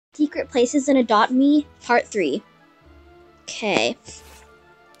Secret Places in Adopt Me, Part 3. Okay.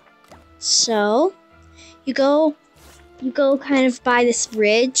 So, you go kind of by this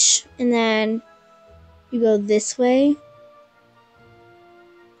ridge, and then you go this way.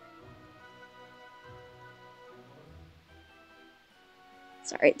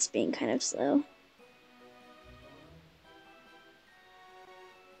 Sorry, it's being kind of slow.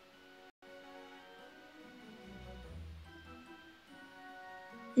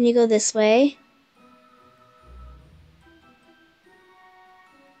 And you go this way.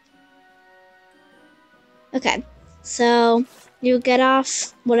 Okay, so you get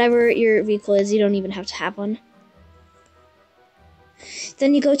off whatever your vehicle is. You don't even have to have one.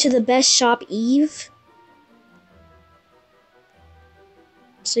 Then you go to the Best Shop Eve.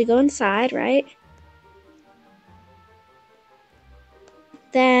 So you go inside, right?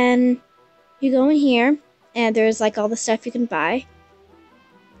 Then you go in here, and there's like all the stuff you can buy.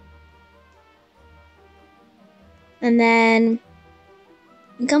 And then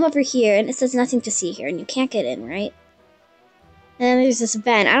you come over here, and it says nothing to see here, and you can't get in, right? And then there's this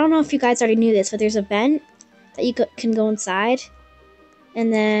vent. I don't know if you guys already knew this, but there's a vent that you can go inside.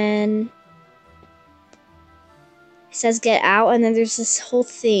 And then it says get out, and then there's this whole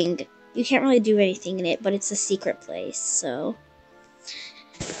thing. You can't really do anything in it, but it's a secret place, so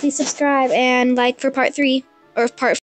please subscribe and like for part 3, or part